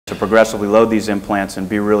progressively load these implants and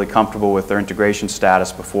be really comfortable with their integration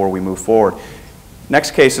status before we move forward.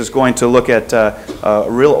 Next case is going to look at a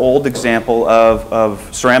real old example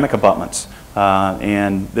of ceramic abutments.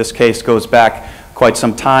 And this case goes back quite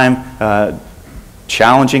some time.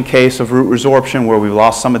 Challenging case of root resorption where we've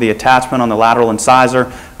lost some of the attachment on the lateral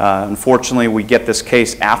incisor. Unfortunately, we get this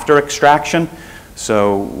case after extraction.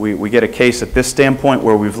 So we get a case at this standpoint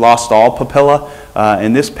where we've lost all papilla,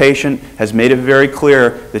 and this patient has made it very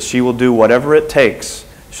clear that she will do whatever it takes.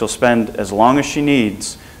 She'll spend as long as she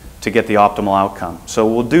needs to get the optimal outcome. So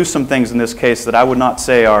we'll do some things in this case that I would not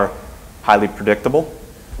say are highly predictable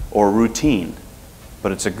or routine,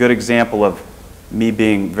 but it's a good example of me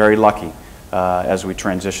being very lucky as we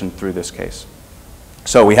transition through this case.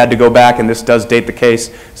 So we had to go back, and this does date the case,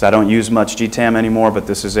 so I don't use much GTAM anymore, but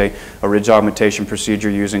this is a ridge augmentation procedure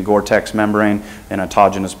using Gore-Tex membrane and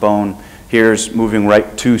autogenous bone. Here's moving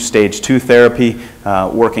right to stage 2 therapy,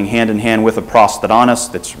 working hand in hand with a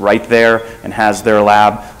prosthodontist that's right there and has their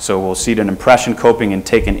lab. So we'll seat an impression coping and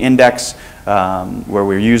take an index where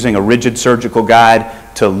we're using a rigid surgical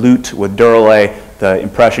guide to lute with Duralay the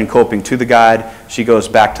impression coping to the guide. She goes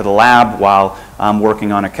back to the lab while I'm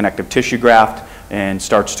working on a connective tissue graft and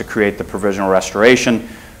starts to create the provisional restoration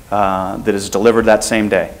that is delivered that same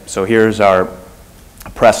day. So here's our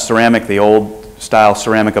pressed ceramic, the old style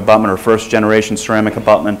ceramic abutment or first generation ceramic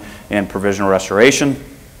abutment and provisional restoration.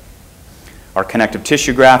 Our connective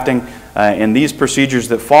tissue grafting and these procedures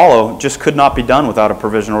that follow just could not be done without a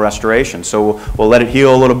provisional restoration. So we'll let it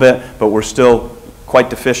heal a little bit, but we're still quite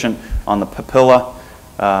deficient on the papilla,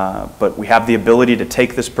 but we have the ability to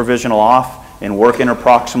take this provisional off and work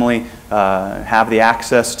interproximally, have the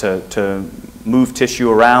access to move tissue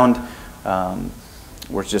around.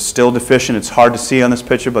 We're just still deficient. It's hard to see on this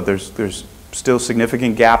picture, but there's still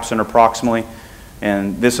significant gaps interproximally.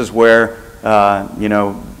 And this is where, you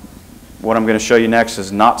know, what I'm going to show you next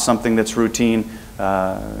is not something that's routine.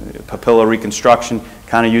 Papilla reconstruction,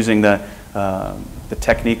 kind of using the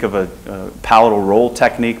technique of a palatal roll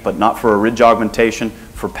technique, but not for a ridge augmentation,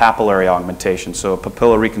 for papillary augmentation. So a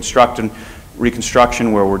papilla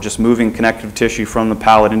reconstruction where we're just moving connective tissue from the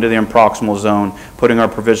palate into the improximal zone, putting our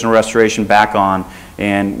provisional restoration back on,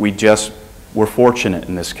 and we're fortunate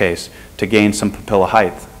in this case to gain some papilla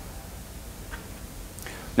height.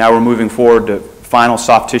 Now we're moving forward to final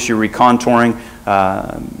soft tissue recontouring.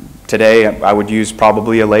 Today I would use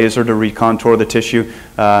probably a laser to recontour the tissue.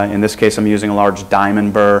 In this case I'm using a large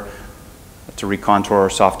diamond burr to recontour our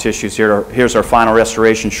soft tissues. Here's our final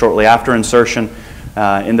restoration shortly after insertion.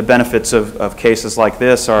 And the benefits of cases like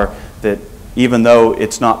this are that even though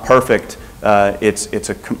it's not perfect, it's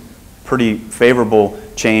a pretty favorable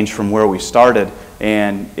change from where we started,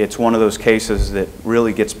 and it's one of those cases that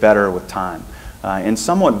really gets better with time. And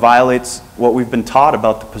somewhat violates what we've been taught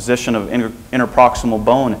about the position of interproximal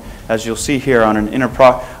bone. As you'll see here on a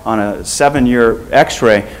 7-year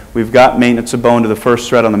x-ray, we've got maintenance of bone to the first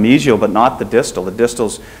thread on the mesial, but not the distal. The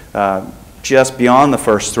distal's just beyond the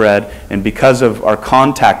first thread, and because of our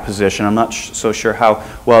contact position, I'm not so sure how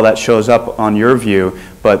well that shows up on your view,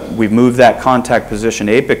 but we've moved that contact position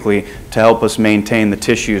apically to help us maintain the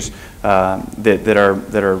tissues that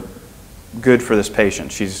are good for this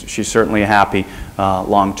patient. She's certainly a happy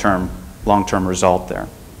long-term result there.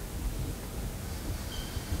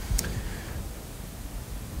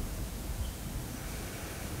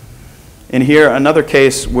 And here another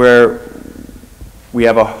case where we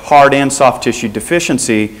have a hard and soft tissue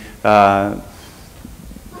deficiency. I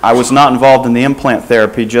was not involved in the implant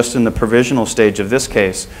therapy, just in the provisional stage of this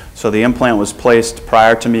case. So the implant was placed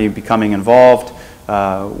prior to me becoming involved.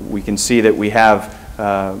 We can see that we have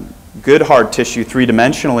good hard tissue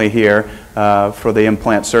three-dimensionally here for the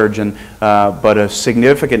implant surgeon, but a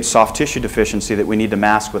significant soft tissue deficiency that we need to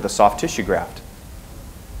mask with a soft tissue graft.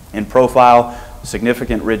 In profile,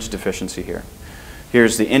 significant ridge deficiency here.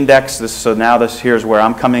 Here's the index. Here's where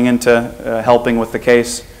I'm coming into helping with the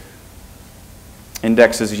case.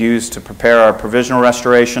 Index is used to prepare our provisional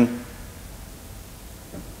restoration.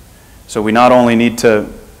 So we not only need to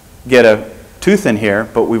get a tooth in here,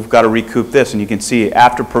 but we've got to recoup this. And you can see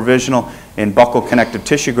after provisional and buccal connective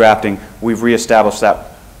tissue grafting, we've reestablished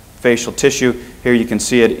that facial tissue. Here you can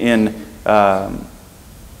see it in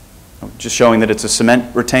just showing that it's a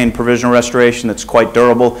cement retained provisional restoration that's quite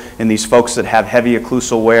durable. In these folks that have heavy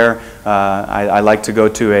occlusal wear, I like to go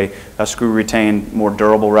to a screw retained, more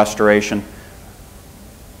durable restoration.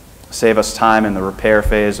 Save us time in the repair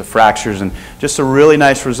phase of fractures, and just a really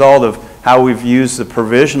nice result of how we've used the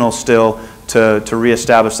provisional still to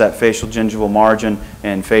reestablish that facial gingival margin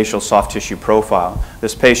and facial soft tissue profile.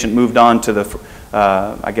 This patient moved on to the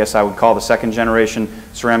I guess I would call the second generation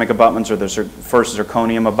ceramic abutments, or the first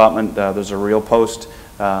zirconium abutment. There's a real post,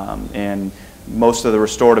 and most of the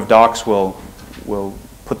restorative docs will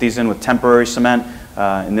put these in with temporary cement.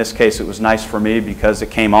 In this case, it was nice for me because it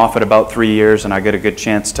came off at about 3 years, and I get a good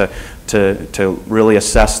chance to really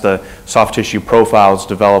assess the soft tissue profiles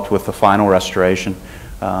developed with the final restoration.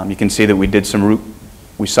 You can see that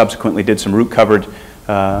we subsequently did some root coverage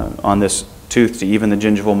on this tooth to even the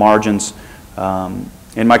gingival margins.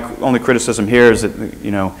 And my only criticism here is that,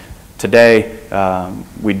 you know, today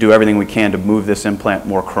we do everything we can to move this implant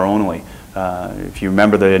more coronally. If you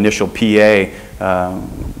remember the initial PA,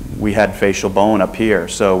 we had facial bone up here,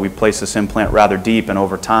 so we placed this implant rather deep, and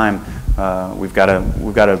over time we've got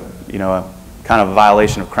a you know, a kind of a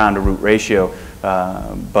violation of crown to root ratio,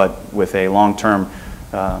 but with a long-term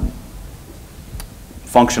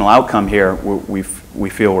functional outcome here, we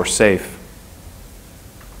feel we're safe.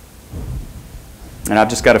 And I've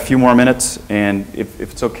just got a few more minutes, and if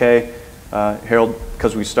it's okay, Harold,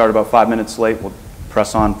 because we started about 5 minutes late, we'll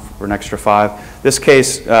press on for an extra 5. This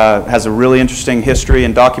case has a really interesting history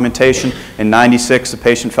and documentation. In '96, the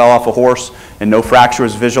patient fell off a horse and no fracture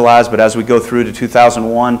was visualized, but as we go through to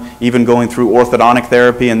 2001, even going through orthodontic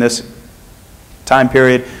therapy in this time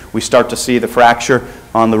period, we start to see the fracture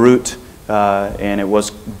on the root, and it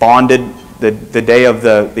was bonded the day of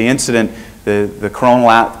the incident. The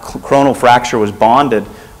coronal fracture was bonded,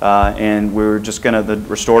 and we were just going to, the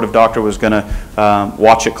restorative doctor was going to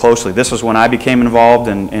watch it closely. This was when I became involved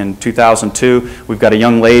in 2002. We've got a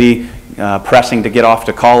young lady pressing to get off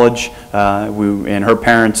to college, and her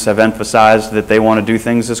parents have emphasized that they want to do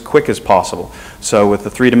things as quick as possible. So with the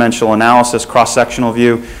three-dimensional analysis, cross-sectional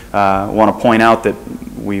view, I want to point out that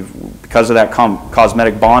because of that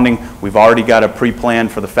cosmetic bonding, we've already got a pre-plan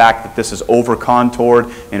for the fact that this is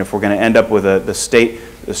over-contoured, and if we're going to end up with the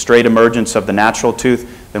straight emergence of the natural tooth,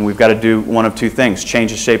 then we've got to do one of two things: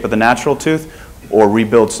 change the shape of the natural tooth or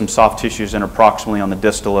rebuild some soft tissues interproximally on the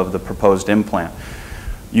distal of the proposed implant.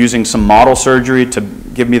 Using some model surgery to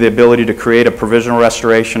give me the ability to create a provisional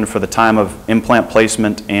restoration for the time of implant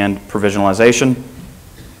placement and provisionalization.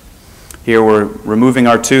 Here we're removing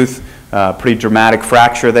our tooth, pretty dramatic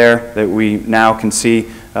fracture there that we now can see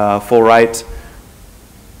full right.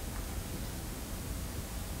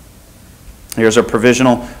 Here's our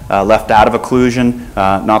provisional, left out of occlusion.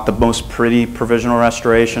 Not the most pretty provisional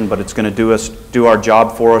restoration, but it's going to do our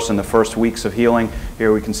job for us in the first weeks of healing.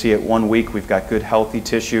 Here we can see at 1 week we've got good healthy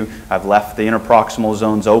tissue. I've left the interproximal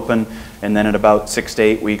zones open, and then at about 6 to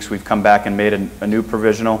 8 weeks we've come back and made a new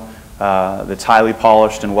provisional that's highly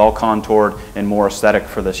polished and well contoured and more aesthetic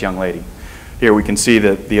for this young lady. Here we can see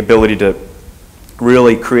the ability to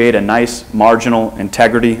really create a nice marginal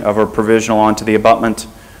integrity of our provisional onto the abutment.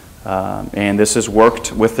 And this has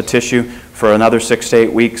worked with the tissue for another 6 to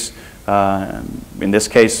 8 weeks. In this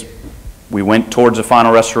case, we went towards a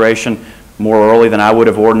final restoration more early than I would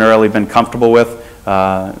have ordinarily been comfortable with,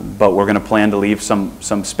 but we're going to plan to leave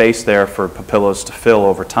some space there for papillas to fill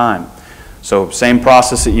over time. So same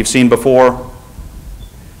process that you've seen before,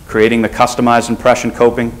 creating the customized impression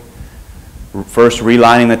coping. First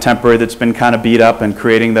relining the temporary that's been kind of beat up and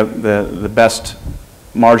creating the best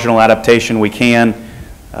marginal adaptation we can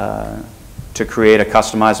to create a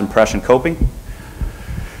customized impression coping.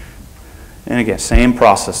 And again, same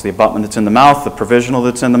process, the abutment that's in the mouth, the provisional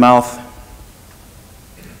that's in the mouth,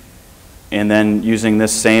 and then using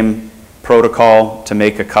this same protocol to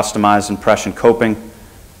make a customized impression coping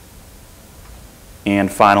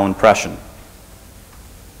and final impression.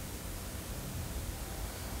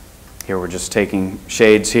 Here we're just taking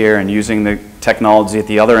shades here and using the technology at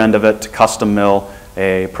the other end of it to custom mill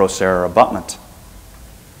a Procera abutment.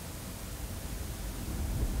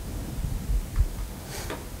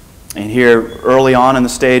 And here, early on in the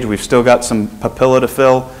stage, we've still got some papilla to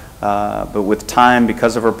fill, but with time,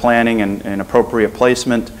 because of our planning and appropriate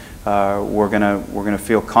placement, we're gonna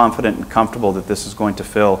feel confident and comfortable that this is going to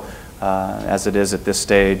fill as it is at this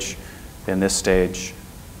stage, in this stage.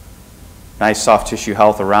 Nice soft tissue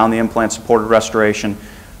health around the implant-supported restoration,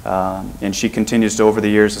 and she continues to, over the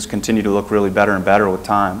years, has continued to look really better and better with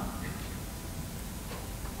time.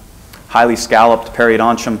 Highly scalloped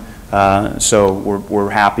periodontium. So we're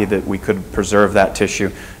happy that we could preserve that tissue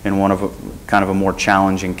in one of kind of a more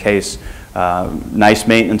challenging case. Nice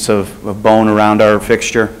maintenance of bone around our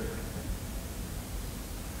fixture.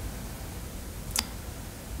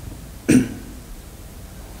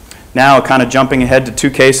 Now kind of jumping ahead to 2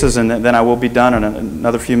 cases, and then I will be done in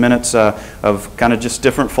another few minutes of kind of just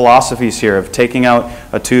different philosophies here of taking out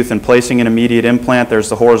a tooth and placing an immediate implant. There's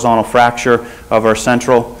the horizontal fracture of our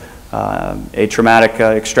central. Atraumatic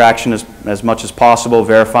extraction as much as possible,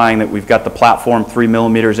 verifying that we've got the platform 3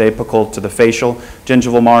 millimeters apical to the facial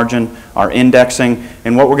gingival margin, our indexing.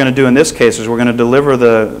 And what we're going to do in this case is we're going to deliver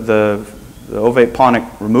the ovate ponic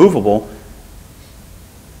removable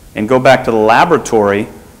and go back to the laboratory.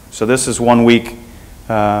 So this is 1 week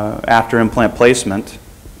after implant placement.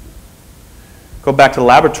 Go back to the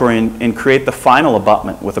laboratory and create the final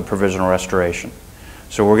abutment with a provisional restoration.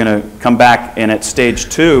 So we're going to come back and at stage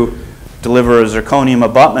 2 deliver a zirconium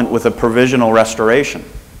abutment with a provisional restoration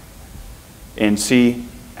and see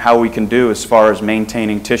how we can do as far as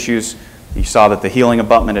maintaining tissues. You saw that the healing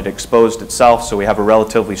abutment had exposed itself, so we have a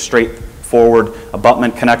relatively straightforward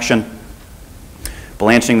abutment connection.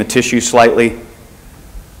 Blanching the tissue slightly.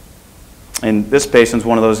 And this patient's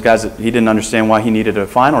one of those guys that he didn't understand why he needed a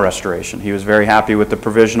final restoration. He was very happy with the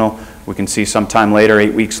provisional. We can see sometime later,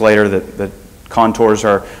 8 weeks later, that the contours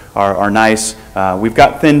are nice. We've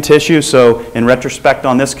got thin tissue, so in retrospect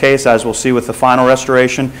on this case, as we'll see with the final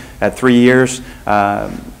restoration at 3 years,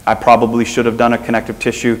 I probably should have done a connective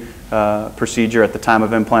tissue procedure at the time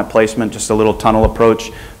of implant placement, just a little tunnel approach,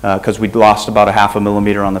 because we'd lost about a ½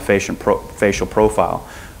 millimeter on the facial profile.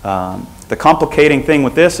 The complicating thing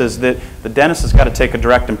with this is that the dentist has got to take a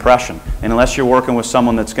direct impression, and unless you're working with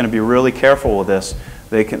someone that's going to be really careful with this,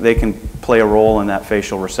 they can play a role in that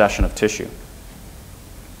facial recession of tissue.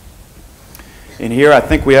 And here I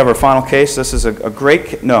think we have our final case. This is a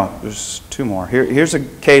great, no, there's 2 more. Here's a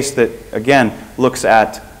case that, again, looks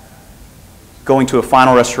at going to a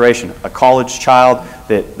final restoration. A college child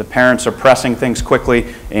that the parents are pressing things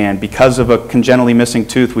quickly, and because of a congenitally missing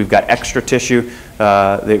tooth, we've got extra tissue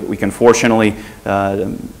that we can fortunately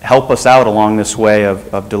help us out along this way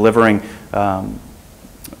of delivering a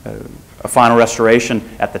final restoration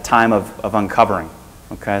at the time of uncovering.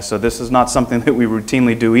 Okay, so this is not something that we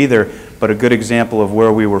routinely do either, but a good example of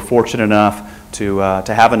where we were fortunate enough to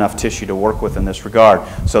have enough tissue to work with in this regard.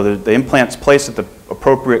 So the implant's placed at the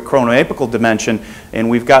appropriate chronoapical dimension, and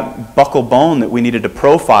we've got buccal bone that we needed to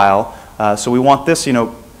profile. So we want this, you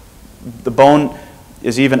know, the bone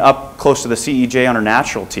is even up close to the CEJ on our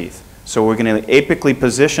natural teeth. So we're going to apically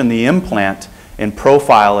position the implant and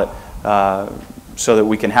profile it so that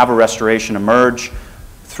we can have a restoration emerge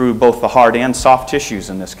through both the hard and soft tissues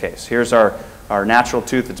in this case. Here's our natural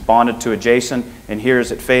tooth that's bonded to adjacent, and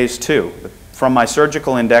here's at phase 2. From my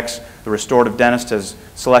surgical index, the restorative dentist has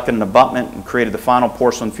selected an abutment and created the final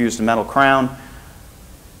porcelain-fused metal crown.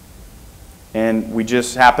 And we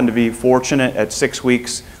just happen to be fortunate at 6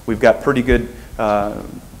 weeks. We've got pretty good gingival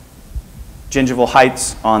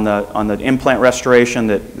heights on the implant restoration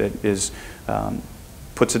that is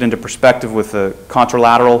puts it into perspective with the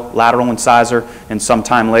contralateral lateral incisor, and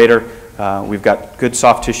sometime later we've got good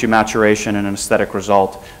soft tissue maturation and an aesthetic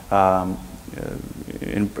result in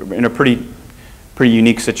a pretty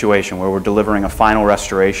unique situation where we're delivering a final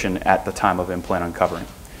restoration at the time of implant uncovering.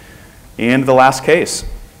 And the last case,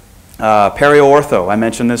 perio-ortho. I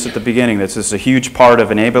mentioned this at the beginning. This is a huge part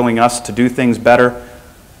of enabling us to do things better.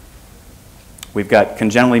 We've got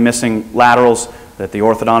congenitally missing laterals that the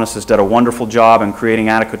orthodontist has done a wonderful job in creating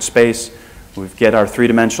adequate space. We've got our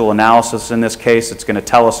 3-dimensional analysis in this case. It's going to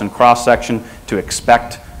tell us in cross-section to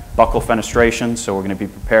expect buccal fenestration, so we're going to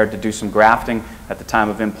be prepared to do some grafting at the time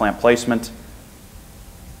of implant placement.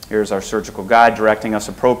 Here's our surgical guide directing us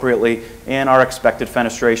appropriately, and our expected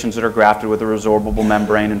fenestrations that are grafted with a resorbable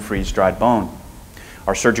membrane and freeze-dried bone.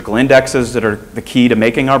 Our surgical indexes that are the key to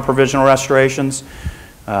making our provisional restorations,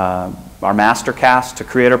 our master cast to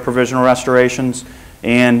create our provisional restorations,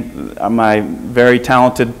 and my very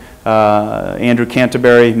talented Andrew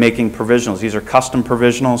Canterbury making provisionals. These are custom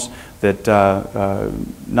provisionals that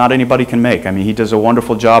not anybody can make. I mean, he does a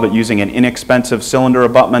wonderful job at using an inexpensive cylinder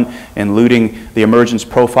abutment and luting the emergence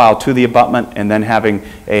profile to the abutment, and then having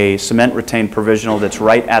a cement retained provisional that's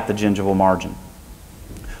right at the gingival margin.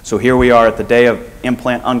 So here we are at the day of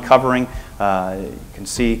implant uncovering. You can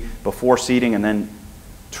see before seating and then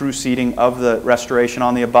true seating of the restoration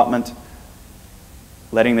on the abutment,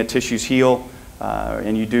 letting the tissues heal.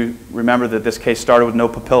 And you do remember that this case started with no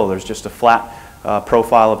papilla. There's just a flat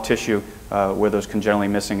profile of tissue where those congenitally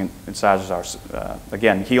missing incisors are.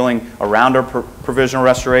 Again, healing around our provisional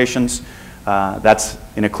restorations. That's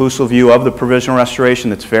an occlusal view of the provisional restoration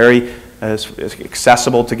that's very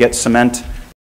accessible to get cement